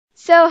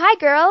So, hi,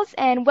 girls,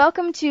 and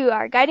welcome to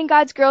our Guiding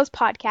God's Girls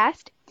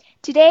podcast.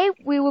 Today,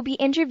 we will be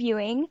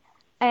interviewing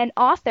an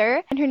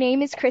author, and her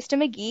name is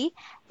Krista McGee,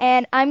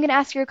 and I'm going to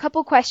ask her a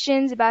couple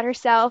questions about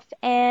herself,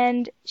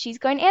 and she's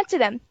going to answer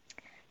them.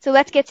 So,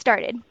 let's get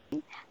started.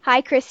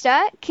 Hi,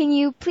 Krista. Can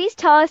you please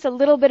tell us a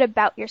little bit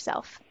about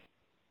yourself?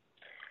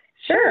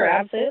 Sure,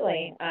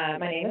 absolutely.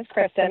 My name is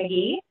Krista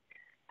McGee.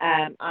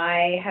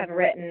 I have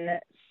written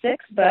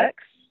 6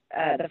 books.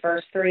 The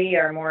first 3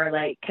 are more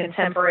like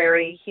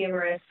contemporary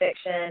humorous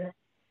fiction,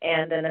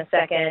 and then the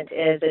second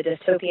is a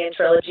dystopian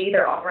trilogy.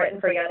 They're all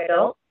written for young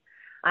adults.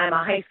 I'm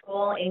a high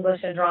school English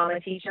and drama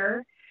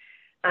teacher,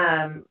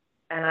 and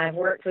I've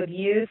worked with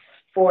youth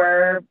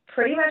for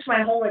pretty much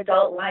my whole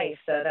adult life,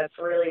 so that's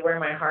really where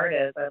my heart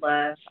is. I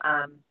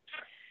love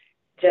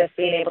just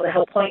being able to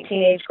help point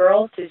teenage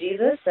girls to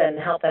Jesus and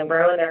help them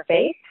grow in their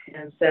faith.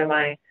 And so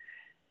my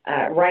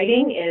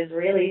writing is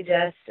really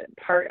just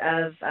part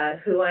of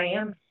who I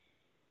am.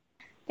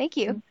 Thank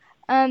you.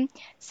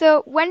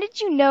 So, when did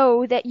you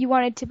know that you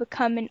wanted to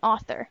become an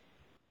author?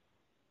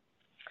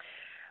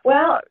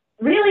 Well,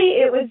 really,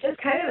 it was just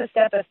kind of a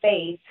step of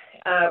faith.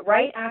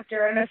 Right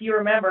after, I don't know if you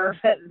remember,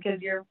 because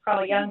you're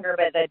probably younger,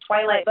 but the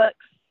Twilight books,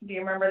 do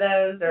you remember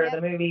those, or the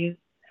movies?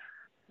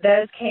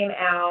 Those came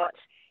out,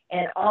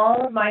 and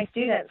all of my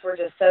students were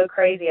just so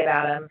crazy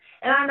about them.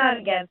 And I'm not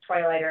against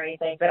Twilight or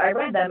anything, but I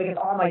read them because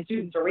all my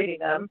students are reading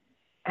them.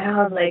 And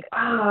I was like,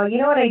 oh, you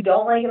know what I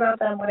don't like about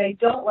them? What I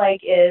don't like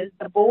is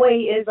the boy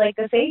is like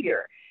the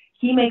savior.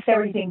 He makes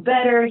everything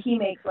better. He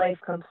makes life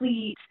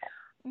complete.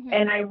 Mm-hmm.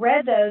 And I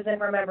read those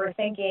and remember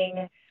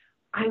thinking,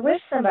 I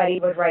wish somebody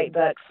would write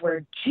books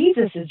where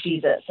Jesus is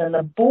Jesus and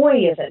the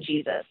boy isn't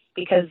Jesus.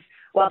 Because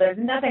while there's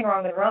nothing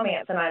wrong with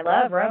romance, and I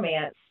love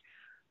romance,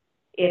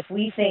 if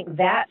we think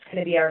that's going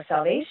to be our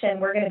salvation,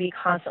 we're going to be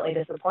constantly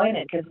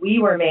disappointed because we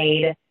were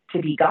made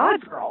to be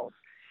God's girls.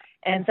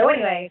 And so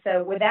anyway,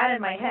 so with that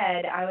in my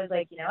head, I was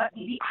like, you know what,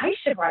 maybe I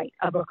should write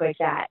a book like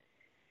that.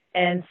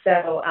 And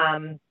so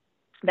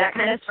that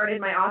kind of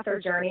started my author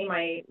journey.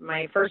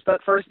 My first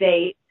book, First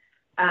Date,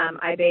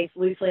 I based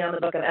loosely on the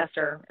book of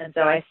Esther. And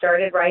so I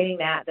started writing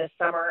that this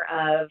summer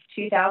of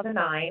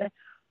 2009.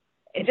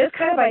 And just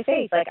kind of by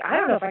faith, like, I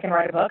don't know if I can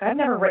write a book. I've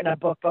never written a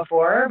book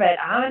before, but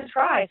I'm going to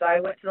try. So I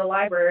went to the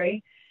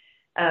library,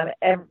 a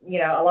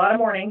lot of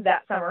mornings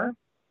that summer,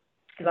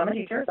 because I'm a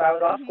teacher, so I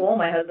was off school.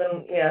 My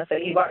husband,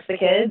 said he watched the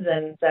kids,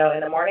 and so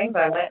in the mornings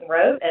I went and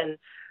wrote, and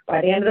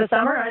by the end of the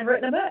summer I'd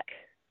written a book.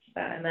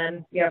 And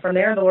then, from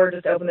there, the Lord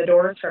just opened the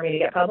doors for me to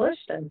get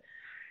published and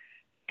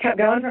kept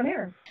going from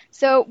there.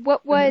 So,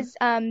 what was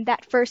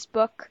that first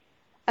book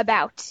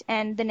about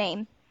and the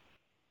name?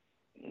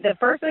 The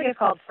first book is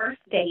called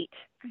First Date,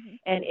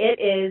 and it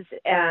is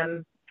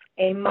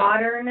a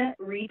modern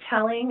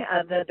retelling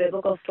of the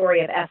biblical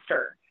story of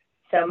Esther.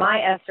 So my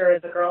Esther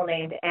is a girl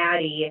named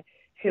Addie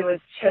who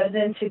was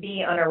chosen to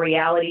be on a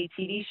reality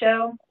TV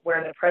show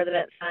where the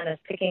president's son is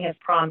picking his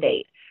prom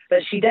date.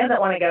 But she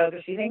doesn't want to go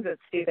because she thinks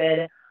it's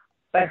stupid.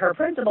 But her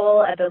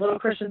principal at the little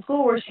Christian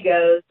school where she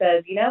goes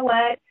says, you know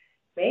what,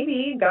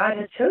 maybe God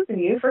has chosen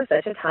you for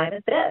such a time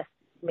as this.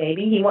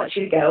 Maybe he wants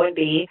you to go and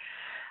be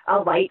a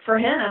light for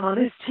him on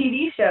this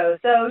TV show.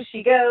 So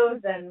she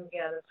goes, and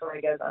the story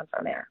goes on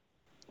from there.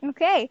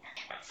 Okay.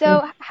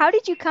 So how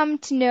did you come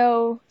to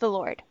know the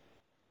Lord?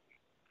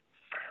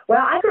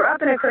 Well, I grew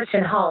up in a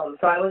Christian home,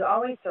 so I was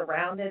always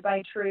surrounded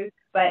by truth,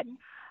 but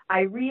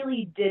I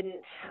really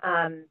didn't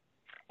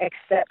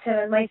accept him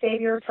as my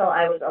Savior till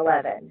I was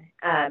 11.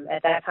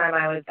 At that time,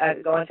 I was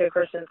going to a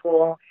Christian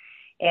school,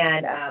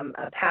 and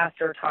a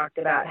pastor talked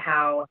about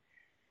how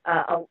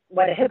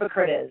what a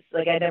hypocrite is.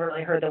 Like, I'd never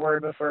really heard the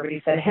word before, but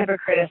he said a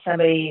hypocrite is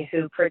somebody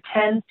who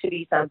pretends to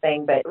be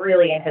something, but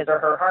really in his or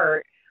her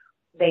heart,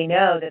 they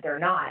know that they're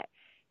not.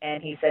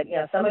 And he said,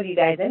 some of you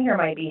guys in here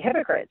might be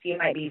hypocrites. You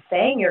might be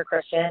saying you're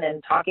Christian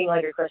and talking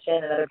like you're Christian,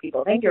 and other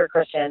people think you're a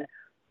Christian,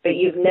 but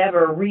you've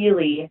never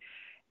really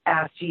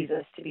asked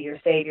Jesus to be your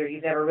Savior.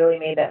 You've never really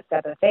made that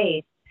step of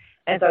faith.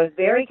 And so I was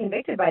very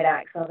convicted by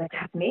that because I was like,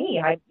 that's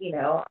me. I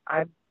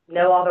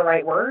know all the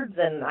right words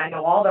and I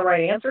know all the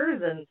right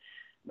answers,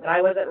 but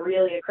I wasn't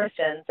really a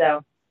Christian.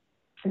 So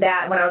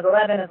that, when I was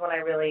 11, is when I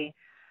really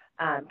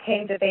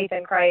came to faith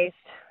in Christ.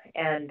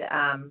 And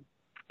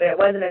but it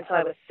wasn't until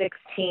I was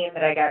 16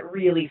 that I got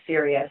really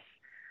serious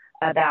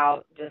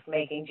about just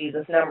making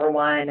Jesus number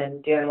one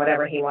and doing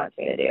whatever he wants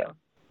me to do.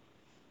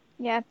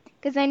 Yeah,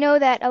 because I know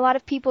that a lot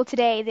of people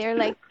today, they're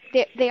like,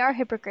 they are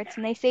hypocrites,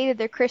 and they say that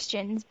they're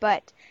Christians,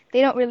 but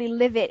they don't really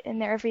live it in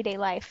their everyday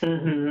life.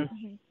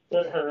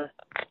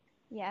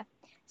 Yeah.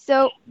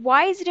 So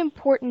why is it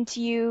important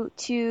to you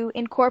to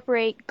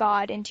incorporate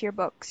God into your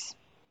books?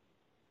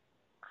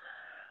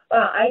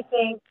 Well, I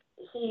think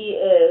he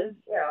is,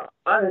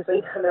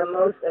 honestly, the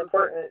most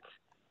important.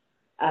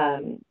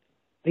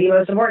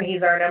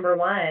 He's our number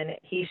one.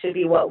 He should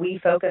be what we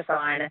focus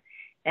on.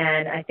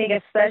 And I think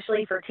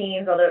especially for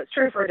teens, although it's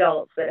true for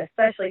adults, but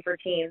especially for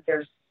teens,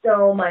 there's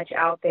so much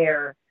out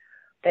there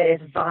that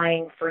is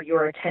vying for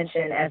your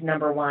attention as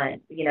number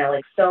one.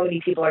 Like so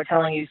many people are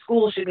telling you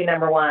school should be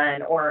number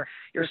one, or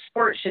your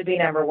sport should be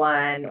number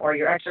one, or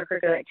your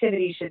extracurricular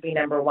activity should be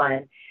number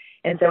one.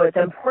 And so it's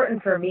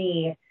important for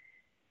me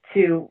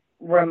to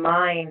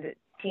remind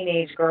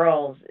teenage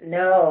girls,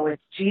 no,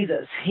 it's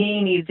Jesus.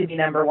 He needs to be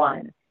number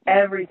one.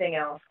 Everything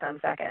else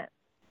comes second.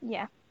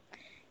 Yeah.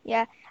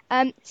 Yeah.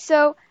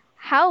 So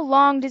how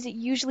long does it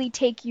usually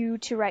take you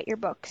to write your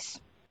books?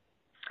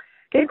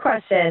 Good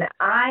question.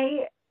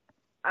 I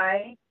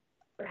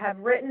have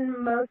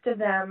written most of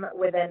them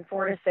within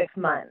 4 to 6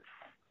 months,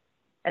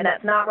 and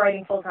that's not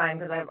writing full time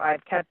because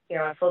I've kept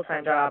a full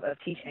time job of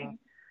teaching.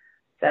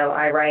 So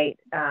I write.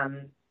 I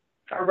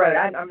wrote.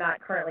 I'm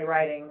not currently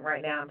writing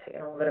right now. I'm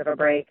taking a little bit of a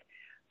break,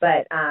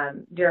 but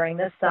during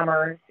the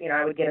summers,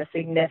 I would get a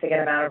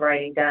significant amount of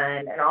writing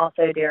done, and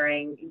also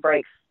during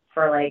breaks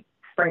for like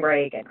spring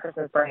break and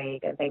Christmas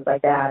break and things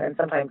like that, and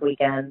sometimes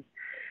weekends.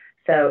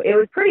 So it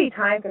was pretty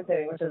time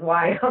consuming, which is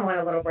why I'm on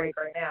a little break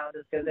right now,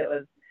 just because it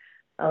was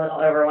a little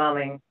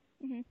overwhelming.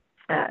 Mm-hmm.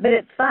 But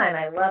it's fun.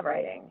 I love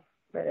writing,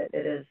 but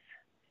it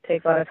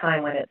takes a lot of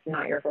time when it's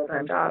not your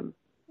full-time job.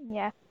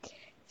 Yeah.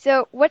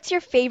 So what's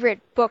your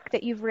favorite book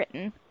that you've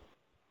written?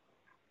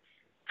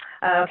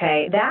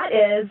 Okay, that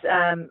is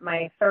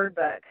my third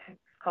book. It's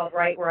called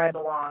Right Where I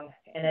Belong,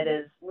 and it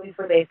is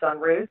loosely based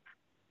on Ruth.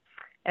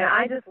 And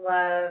I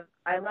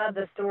love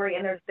the story,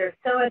 and there's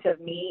so much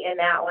of me in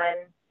that one.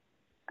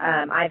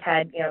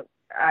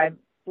 I've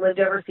lived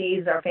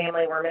overseas. Our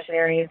family were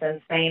missionaries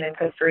in Spain and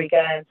Costa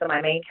Rica, and so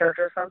my main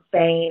character is from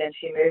Spain, and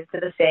she moved to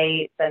the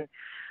States. And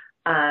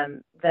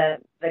the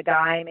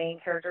main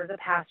character is a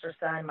pastor's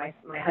son. My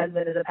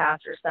husband is a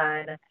pastor's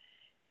son,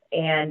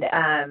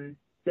 and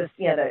just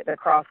the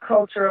cross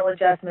cultural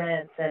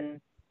adjustments,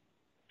 and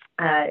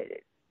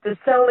there's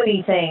so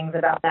many things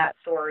about that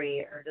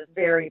story are just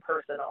very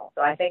personal.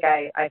 So I think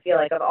I feel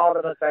like of all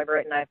the books I've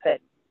written, I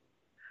put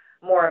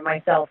more of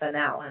myself in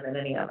that one than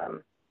any of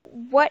them.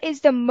 What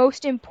is the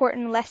most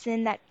important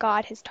lesson that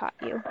God has taught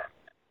you?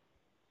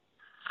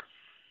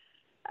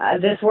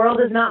 This world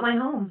is not my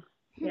home.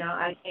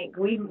 I think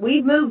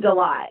we've moved a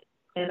lot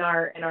in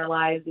our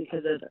lives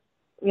because of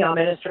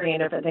ministry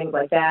and different things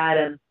like that.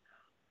 And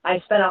I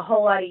spent a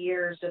whole lot of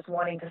years just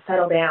wanting to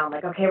settle down.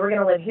 Like, okay, we're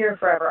going to live here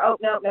forever. Oh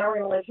no, now we're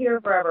going to live here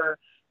forever.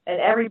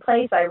 And every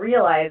place I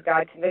realized,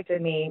 God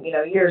convicted me,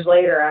 years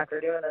later after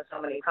doing this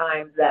so many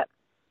times, that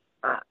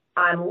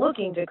I'm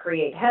looking to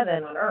create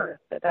heaven on earth,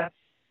 but that's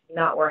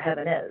not where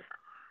heaven is.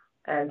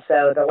 And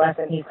so the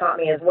lesson he's taught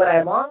me is what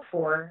I long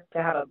for,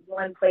 to have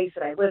one place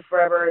that I live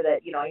forever,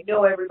 that, I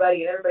know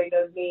everybody and everybody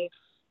knows me.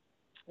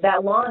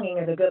 That longing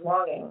is a good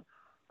longing,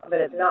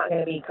 but it's not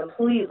going to be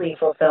completely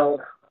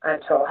fulfilled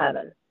until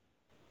heaven.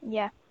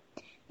 Yeah.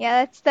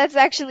 Yeah, that's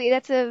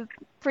a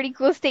pretty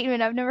cool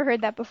statement. I've never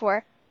heard that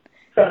before.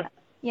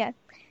 Yeah.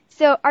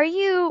 So are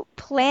you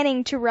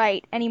planning to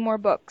write any more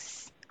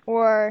books?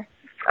 Or,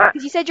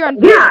 because you said you're on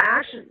break. Yeah,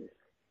 actually,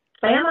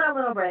 I am on a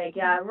little break.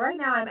 Yeah, right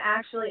now I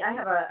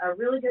have a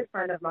really good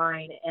friend of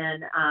mine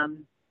in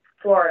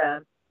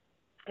Florida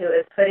who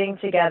is putting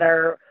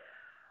together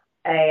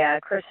a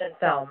Christian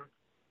film,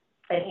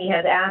 and he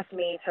has asked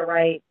me to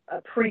write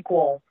a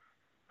prequel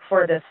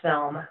for this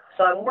film.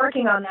 So I'm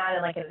working on that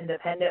in like an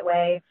independent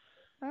way.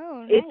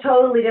 Oh, nice. It's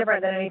totally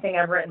different than anything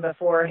I've written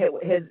before.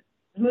 His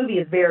movie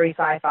is very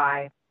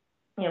sci-fi,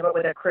 but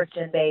with a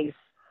Christian base.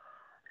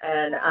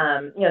 And,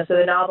 so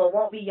the novel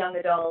won't be young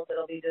adult.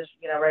 It'll be just,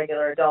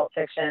 regular adult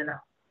fiction,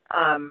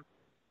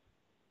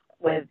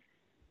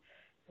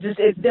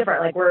 it's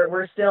different. Like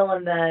we're still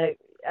in the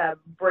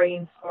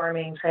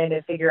brainstorming, trying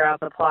to figure out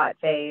the plot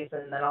phase,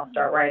 and then I'll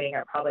start writing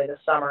it probably this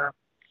summer.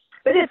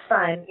 But it's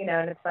fun,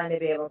 and it's fun to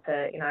be able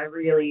to, I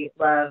really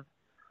love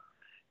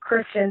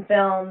Christian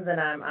films, and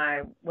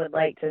I would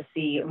like to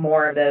see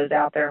more of those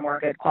out there, more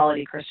good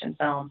quality Christian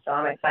films. So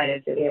I'm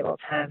excited to be able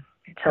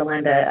to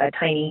lend a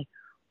tiny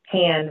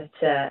hand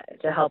to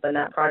help in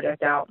that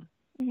project out.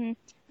 Mm-hmm.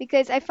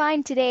 Because I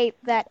find today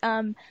that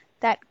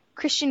that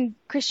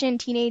Christian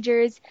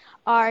teenagers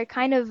are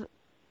kind of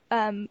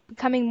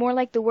becoming more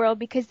like the world,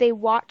 because they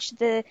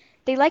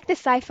like the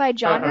sci-fi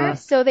genre,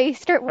 so they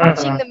start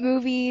watching the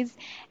movies,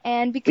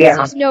 and because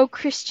there's no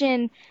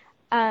Christian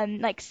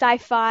like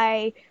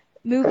sci-fi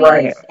movies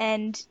Right.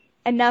 and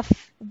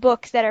enough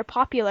books that are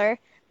popular,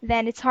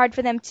 then it's hard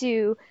for them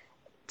to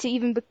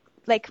even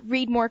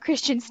read more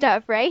Christian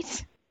stuff,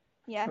 right?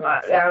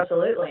 Yeah.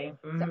 Absolutely.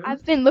 Mm-hmm. So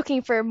I've been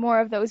looking for more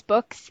of those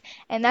books,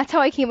 and that's how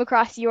I came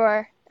across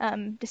your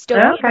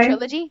dystopian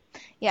trilogy.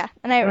 Yeah,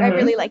 and I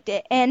really liked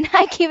it. And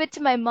I gave it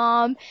to my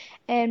mom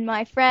and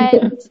my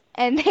friends,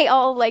 and they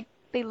all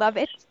they love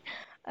it.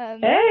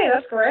 Hey,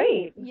 that's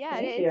great. Yeah,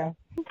 Thank it is.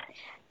 you.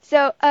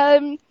 So,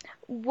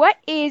 what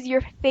is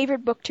your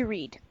favorite book to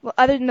read? Well,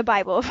 other than the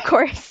Bible, of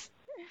course.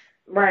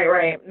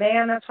 Right.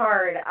 Man, that's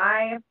hard.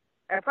 I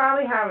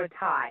probably have a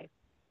tie.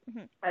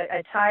 Mm-hmm.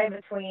 A tie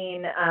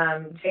between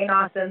Jane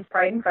Austen's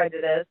Pride and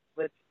Prejudice,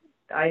 which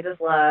I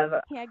just love.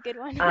 Yeah, good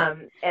one.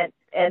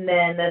 And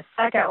then the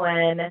second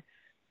one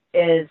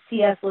is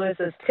C.S.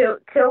 Lewis's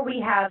Till We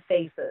Have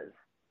Faces.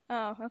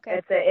 Oh,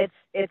 okay.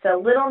 It's a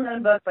little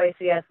known book by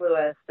C.S.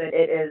 Lewis, but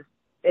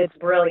it's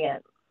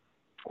brilliant.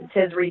 It's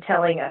his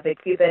retelling of the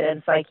Cupid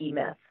and Psyche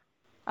myth.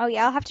 Oh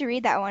yeah, I'll have to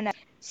read that one.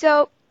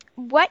 So,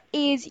 what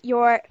is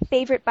your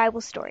favorite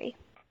Bible story?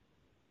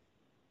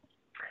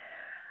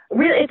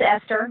 Really, it's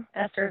Esther.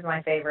 Esther is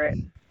my favorite.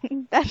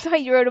 That's why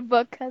you wrote a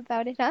book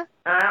about it, huh?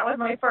 That was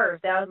my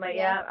first. That was my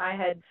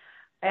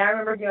I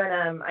remember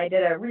doing I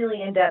did a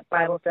really in-depth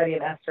Bible study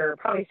of Esther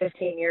probably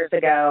 15 years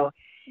ago.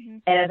 Mm-hmm.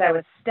 And as I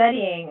was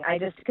studying,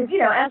 because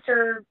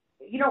Esther,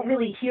 you don't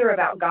really hear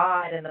about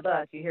God in the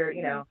book. You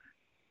hear,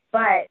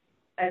 but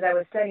as I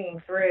was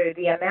studying through,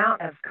 the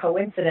amount of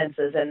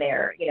coincidences in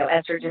there,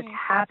 Esther just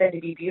happened to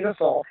be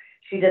beautiful.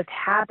 She just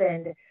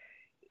happened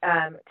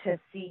to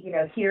see,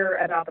 hear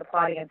about the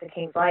plot against the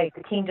king's life.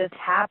 The king just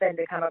happened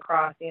to come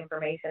across the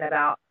information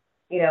about,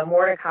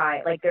 Mordecai.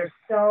 Like, there's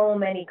so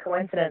many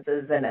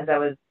coincidences. And as I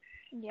was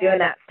doing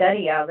that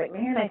study, I was like,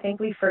 man, I think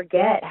we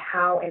forget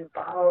how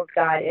involved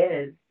God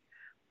is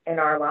in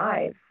our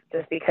lives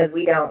just because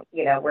we don't,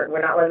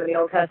 we're not living in the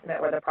Old Testament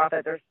where the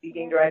prophets are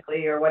speaking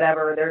directly or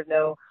whatever. There's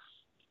no,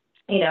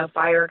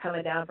 fire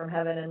coming down from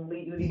heaven and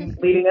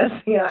leading us,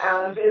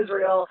 out of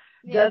Israel.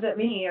 Doesn't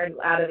mean, or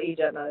out of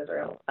Egypt, not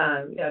Israel.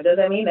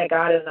 Doesn't mean that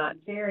God is not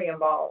very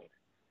involved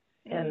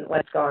in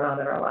what's going on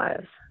in our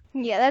lives.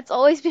 Yeah, that's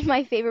always been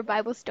my favorite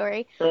Bible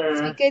story.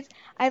 It's because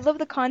I love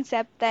the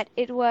concept that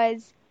it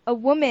was a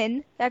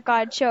woman that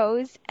God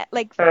chose,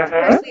 like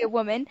firstly a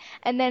woman,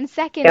 and then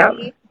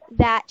secondly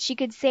that she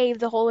could save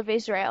the whole of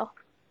Israel.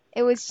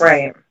 It was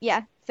just,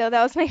 so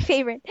that was my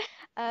favorite.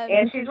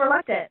 And she's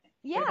reluctant.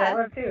 Yeah. Which I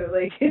love too.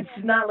 Like, it's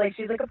not like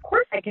she's like, of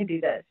course I can do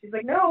this. She's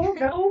like, no, I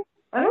don't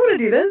want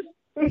to do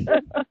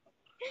this.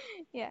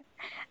 Yeah.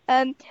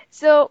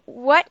 So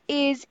what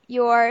is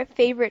your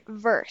favorite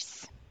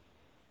verse?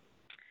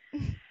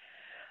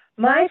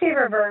 My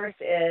favorite verse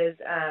is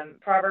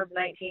Proverbs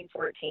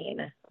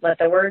 19:14. Let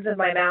the words of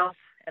my mouth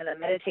and the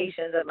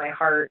meditations of my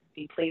heart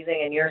be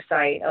pleasing in your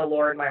sight, O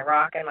Lord, my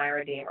rock and my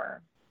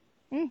redeemer.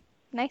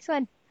 Nice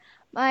one.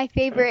 My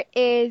favorite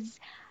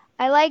is,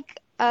 I like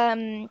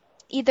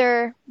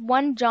either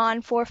 1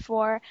 John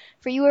 4:4,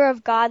 for you are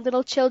of God,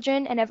 little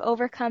children, and have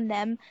overcome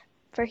them,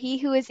 for he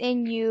who is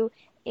in you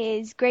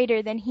is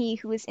greater than he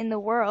who is in the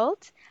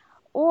world.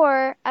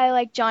 Or I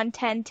like John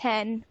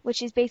 10:10,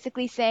 which is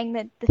basically saying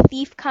that the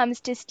thief comes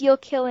to steal,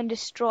 kill, and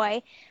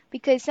destroy,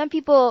 because some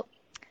people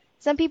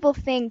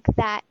think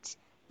that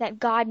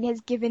God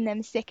has given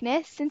them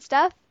sickness and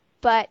stuff,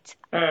 but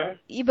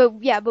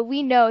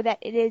we know that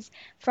it is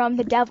from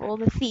the devil,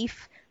 the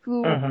thief,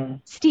 who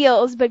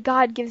steals, but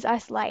God gives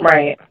us life.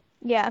 Right.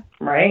 Yeah.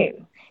 Right.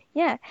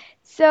 Yeah.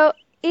 So,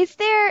 is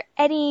there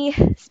any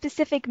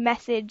specific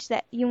message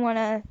that you want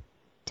to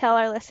tell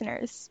our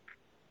listeners?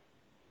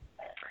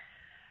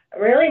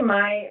 Really,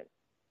 my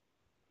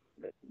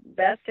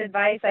best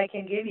advice I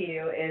can give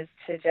you is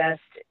to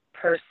just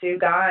pursue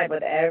God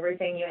with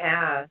everything you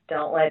have.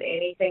 Don't let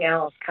anything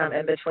else come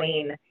in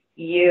between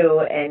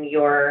you and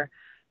your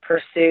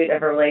pursuit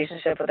of a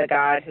relationship with a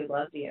God who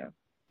loves you.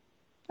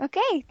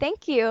 Okay,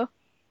 thank you.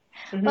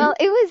 Well,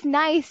 it was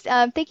nice.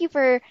 Thank you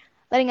for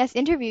letting us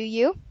interview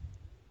you.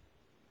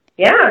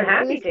 Yeah, I'm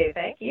happy to.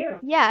 Thank you.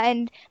 Yeah,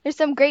 and there's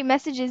some great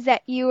messages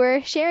that you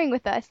were sharing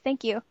with us.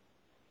 Thank you.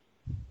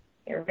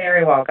 You're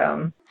very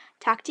welcome.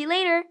 Talk to you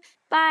later.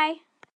 Bye.